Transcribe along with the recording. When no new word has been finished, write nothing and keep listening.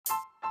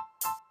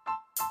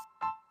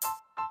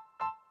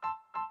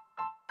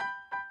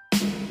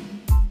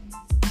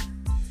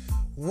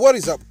What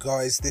is up,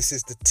 guys? This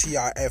is the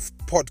TIF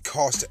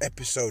podcast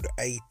episode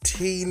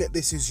 18.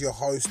 This is your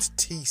host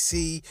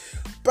TC,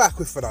 back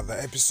with another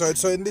episode.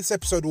 So in this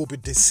episode we'll be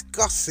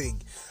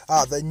discussing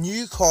the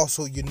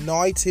Newcastle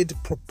United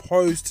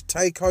proposed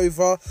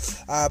takeover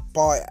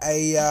by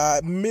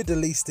a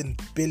Middle Eastern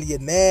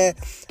billionaire,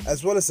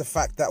 as well as the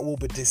fact that we'll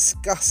be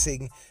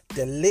discussing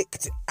De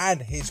Ligt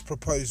and his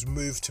proposed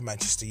move to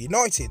Manchester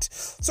United.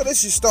 So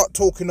let's just start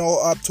talking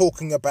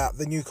about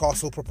the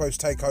Newcastle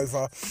proposed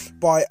takeover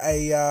by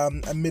a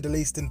Middle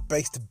Eastern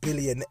based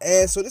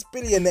billionaire. So this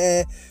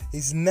billionaire,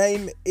 his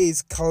name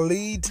is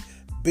Khalid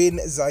bin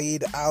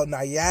Zayed Al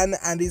Nahyan,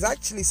 and is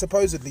actually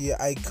supposedly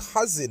a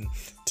cousin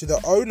to the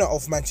owner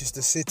of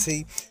Manchester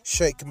City,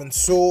 Sheikh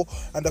Mansour,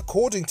 and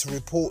according to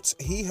reports,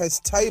 he has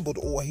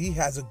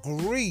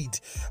agreed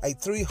a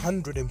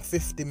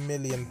 £350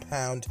 million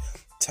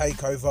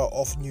takeover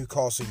of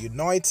Newcastle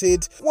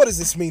United. What does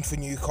this mean for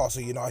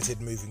Newcastle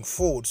United moving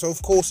forward? So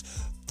of course,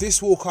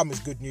 this will come as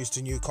good news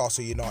to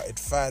Newcastle United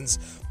fans.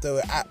 They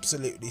were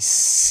absolutely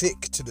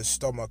sick to the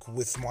stomach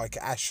with Mike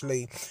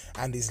Ashley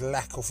and his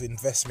lack of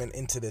investment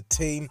into the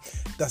team.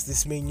 Does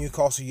this mean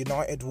Newcastle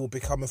United will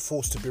become a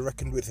force to be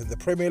reckoned with in the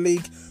Premier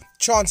League?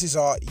 Chances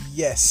are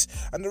yes,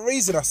 and the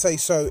reason I say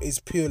so is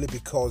purely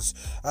because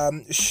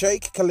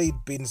Sheikh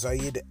Khalid bin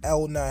Zayed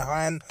Al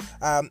Nahyan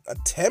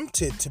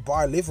attempted to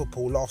buy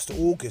Liverpool last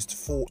August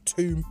for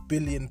 £2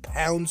 billion,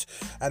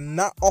 and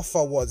that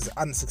offer was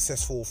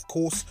unsuccessful. Of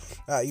course,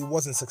 he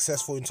wasn't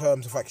successful in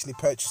terms of actually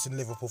purchasing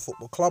Liverpool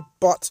Football Club,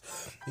 but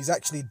he's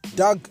actually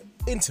dug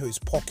into his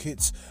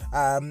pockets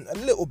a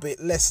little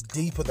bit less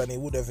deeper than he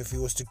would have if he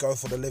was to go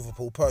for the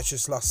Liverpool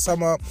purchase last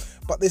summer,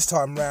 but this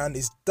time round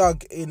he's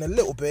dug in a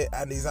little bit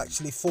and he's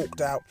actually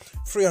forked out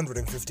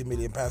 £350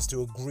 million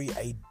to agree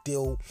a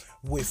deal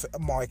with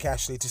Mike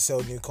Ashley to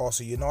sell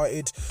Newcastle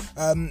United.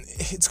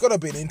 It's going to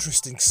be an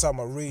interesting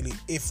summer really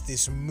if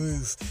this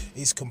move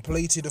is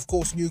completed. Of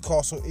course,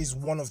 Newcastle is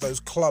one of those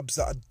clubs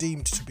that are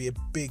deemed to be a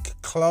big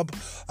club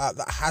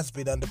that has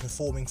been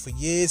underperforming for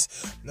years.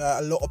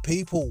 A lot of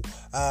people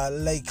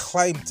lay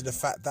claim to the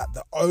fact that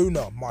the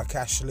owner, Mike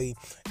Ashley,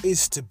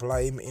 is to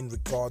blame in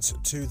regards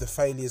to the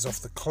failures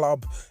of the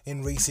club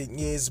in recent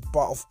years.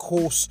 But of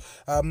course,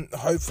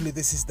 hopefully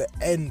this is the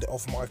end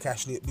of Mike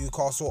Ashley at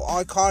Newcastle.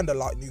 I kind of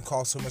like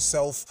Newcastle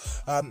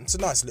myself. It's a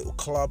nice little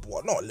club.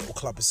 Well, not a little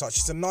club as such.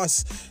 It's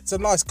a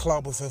nice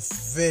club with a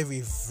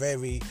very,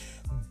 very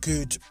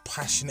good,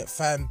 passionate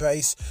fan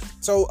base.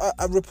 So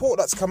a report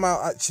that's come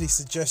out actually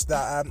suggests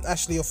that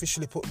Ashley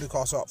officially put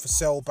Newcastle up for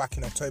sale back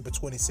in October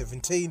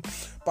 2017,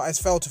 but has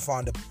failed to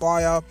find a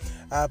buyer,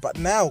 but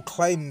now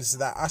claims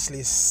that Ashley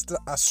has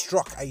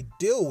struck a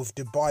deal with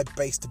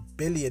Dubai-based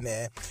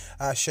billionaire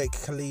Sheikh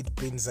Khalid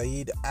bin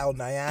Zayed Al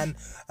Nahyan.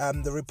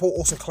 The report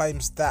also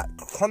claims that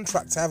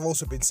contracts have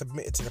also been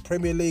submitted to the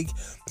Premier League,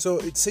 so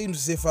it seems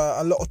as if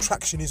a lot of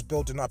traction is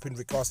building up in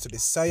regards to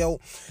this sale.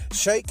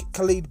 Sheikh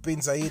Khalid bin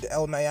Zayed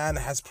Al Nahyan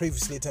has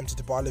previously attempted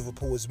to buy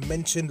Liverpool, as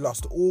mentioned,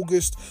 last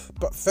August,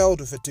 but failed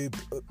with a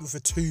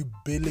 £2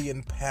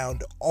 billion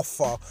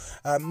offer.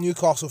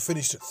 Newcastle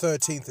finished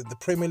 13th in the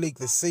Premier League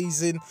this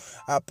season,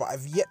 but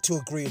have yet to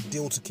agree a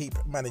deal to keep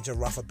manager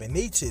Rafa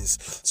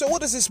Benitez. So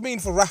what does this mean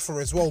for Rafa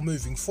as well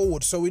moving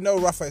forward? So we know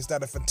Rafa has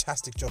done a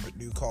fantastic job at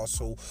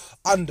Newcastle,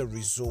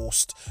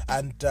 under-resourced,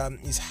 and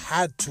he's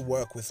had to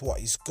work with what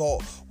he's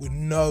got. We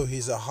know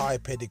he's a high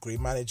pedigree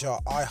manager.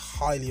 I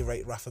highly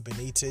rate Rafa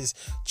Benitez,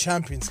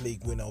 Champions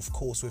League winner, of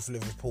course, with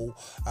Liverpool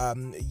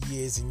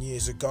years and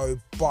years ago,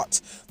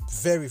 but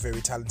very,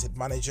 very talented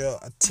manager,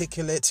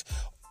 articulate,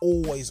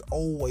 always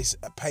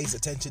pays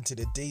attention to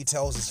the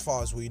details as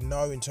far as we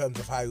know in terms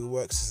of how he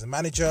works as a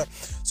manager.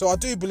 So I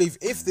do believe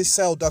if this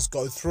sale does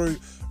go through,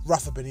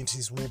 Rafa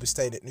Benitez will be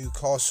staying at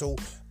Newcastle.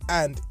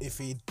 And if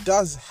he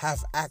does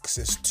have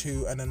access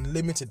to an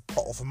unlimited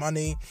pot of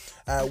money,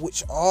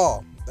 which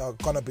are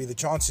going to be the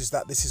chances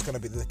that this is going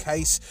to be the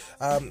case,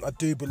 I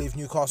do believe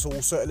Newcastle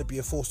will certainly be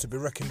a force to be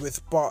reckoned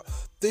with. But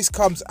this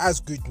comes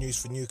as good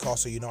news for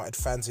Newcastle United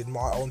fans, in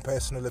my own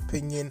personal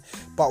opinion.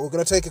 But we're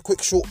going to take a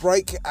quick short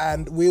break,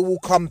 and we will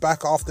come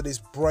back after this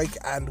break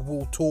and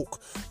we'll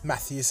talk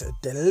Matthijs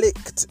de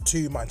Ligt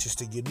to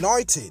Manchester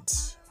United.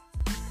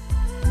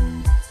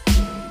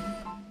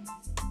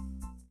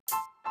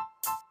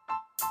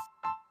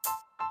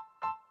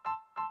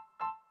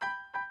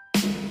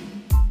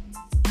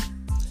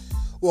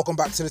 Welcome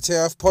back to the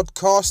TIF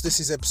podcast. This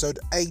is episode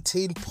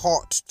 18,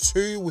 part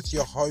 2, with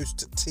your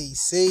host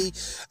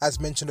TC. As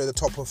mentioned at the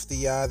top of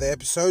the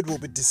episode, we'll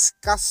be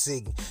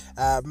discussing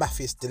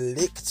Matthijs de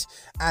Ligt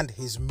and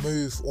his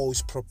move, or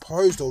his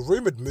proposed or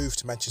rumoured move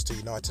to Manchester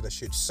United, I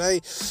should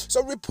say.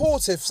 So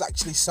reports have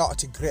actually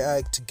started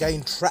to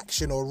gain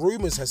traction, or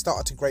rumours have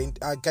started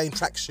to gain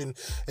traction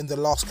in the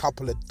last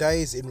couple of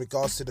days in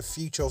regards to the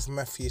future of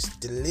Matthijs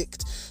de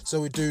Ligt.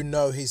 So we do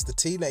know he's the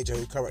teenager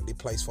who currently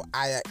plays for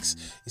Ajax.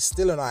 He's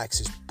still still on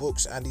Ajax's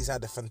books, and he's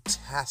had a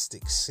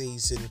fantastic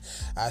season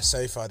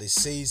so far this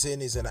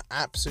season. He's an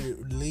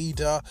absolute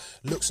leader,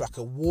 looks like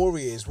a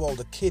warrior as well.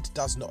 The kid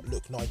does not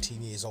look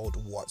 19 years old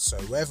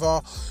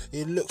whatsoever.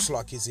 It looks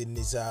like he's in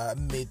his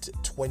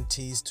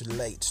mid-20s to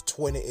late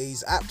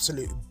 20s.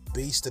 Absolute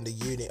beast and a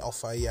unit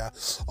of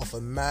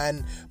a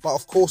man. But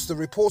of course, the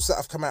reports that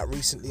have come out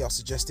recently are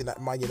suggesting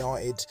that Man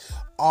United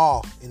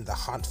are in the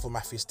hunt for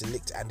Matthijs de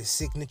Ligt and his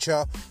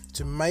signature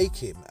to make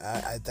him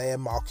their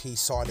marquee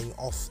signing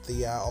off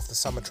the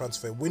summer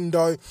transfer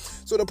window.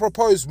 So the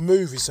proposed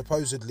move is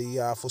supposedly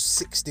for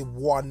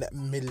 £61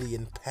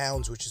 million,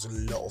 which is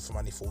a lot of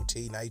money for a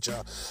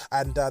teenager,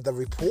 and the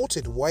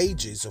reported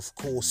wages, of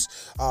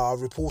course, are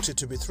reported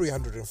to be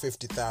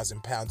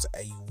 £350,000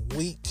 a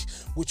week,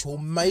 which will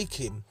make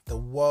him the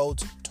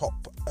world's top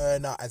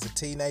earner as a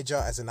teenager,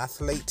 as an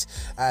athlete,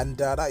 and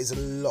that is a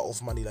lot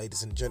of money,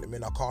 ladies and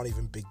gentlemen. I can't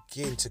even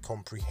begin to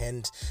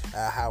comprehend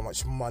how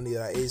much money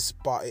that is,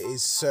 but it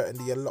is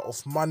certainly a lot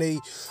of money.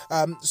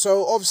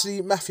 So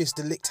obviously Matthijs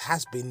de Ligt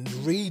has been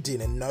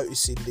reading and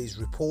noticing these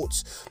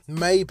reports.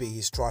 Maybe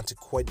he's trying to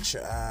quench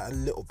a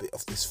little bit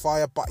of this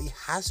fire, but he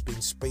has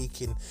been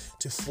speaking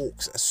to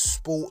Fox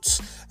Sports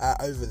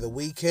over the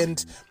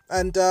weekend.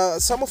 And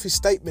some of his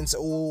statements,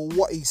 or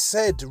what he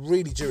said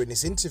really during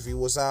this interview,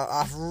 was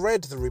I've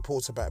read the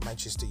reports about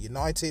Manchester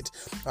United.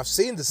 I've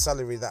seen the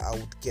salary that I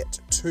would get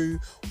to.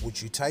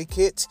 Would you take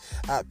it?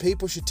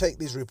 People should take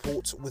these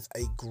reports with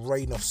a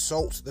grain of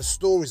salt. The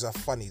stories are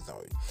funny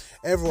though.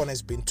 Everyone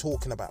has been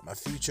talking about my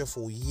future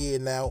for a year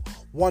now.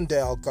 One day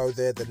I'll go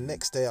there, the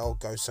next day I'll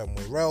go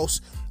somewhere else.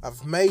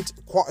 I've made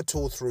quite a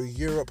tour through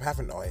Europe,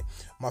 haven't I?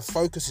 My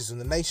focus is on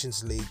the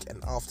Nations League,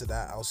 and after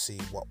that I'll see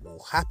what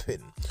will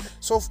happen.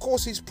 So of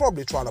course he's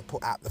probably trying to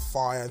put out the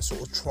fire and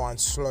sort of try and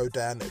slow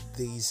down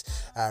these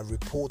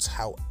reports.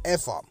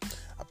 However,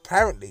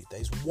 apparently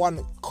there's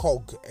one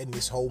cog in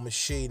this whole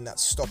machine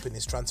that's stopping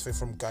this transfer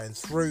from going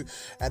through,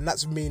 and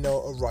that's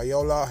Mino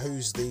Raiola,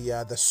 who's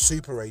the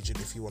super agent,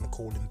 if you want to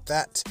call him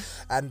that,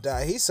 and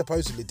he's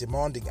supposedly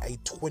demanding a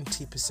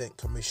 20%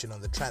 commission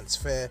on the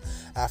transfer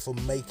for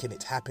making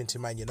it happen to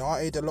Man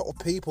United. A lot of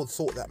people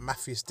thought that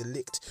Matthijs de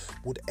Ligt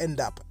would end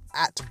up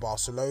at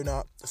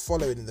Barcelona,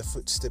 following in the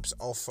footsteps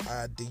of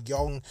De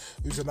Jong,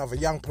 who's another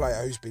young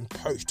player who's been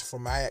poached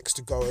from Ajax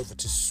to go over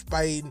to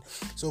Spain.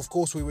 So of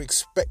course we were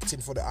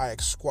expecting for the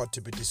Ajax squad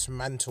to be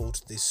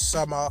dismantled this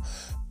summer,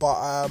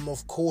 but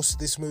of course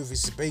this move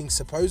is being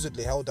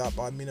supposedly held up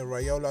by Mino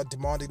Raiola,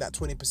 demanding that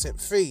 20%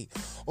 fee.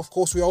 Of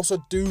course, we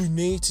also do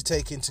need to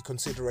take into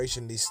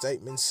consideration these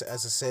statements.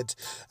 As I said,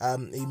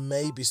 he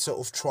may be sort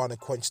of trying to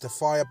quench the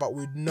fire, but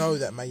we know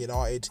that Man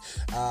United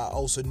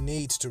also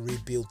need to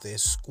rebuild their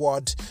squad.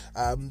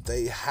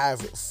 They have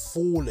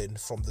fallen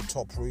from the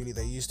top, really.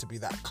 They used to be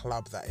that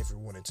club that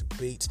everyone wanted to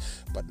beat,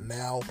 but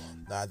now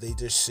they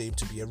just seem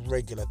to be a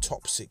regular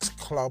top six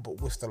club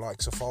with the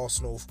likes of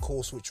Arsenal, of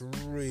course, which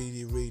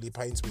really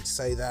pains me to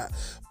say that,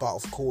 but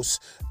of course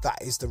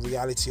that is the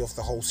reality of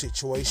the whole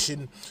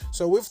situation.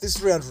 So with this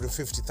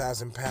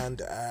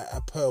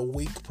 £350,000 per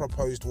week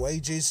proposed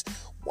wages,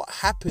 what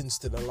happens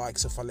to the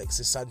likes of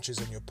Alexis Sanchez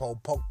and your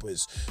Paul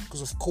Pogba's?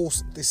 Because of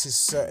course this is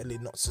certainly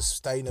not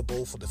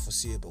sustainable for the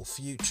foreseeable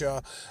future.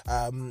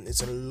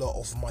 It's a lot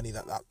of money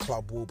that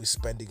club will be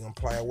spending on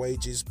player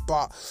wages,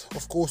 but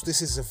of course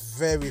this is a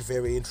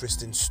very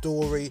interesting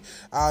story.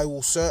 I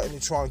will certainly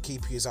try and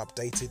keep you as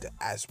updated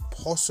as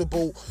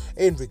possible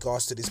in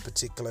regards to this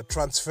particular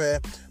transfer.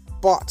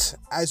 But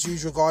as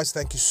usual, guys,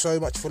 thank you so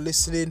much for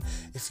listening.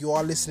 If you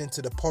are listening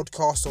to the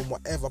podcast on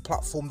whatever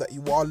platform that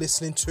you are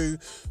listening to,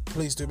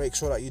 please do make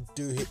sure that you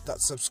do hit that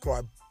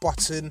subscribe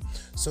button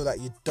so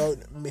that you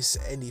don't miss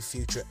any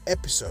future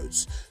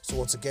episodes. So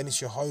once again, it's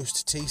your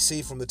host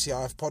TC from the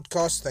TIF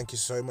podcast. Thank you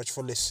so much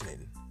for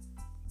listening.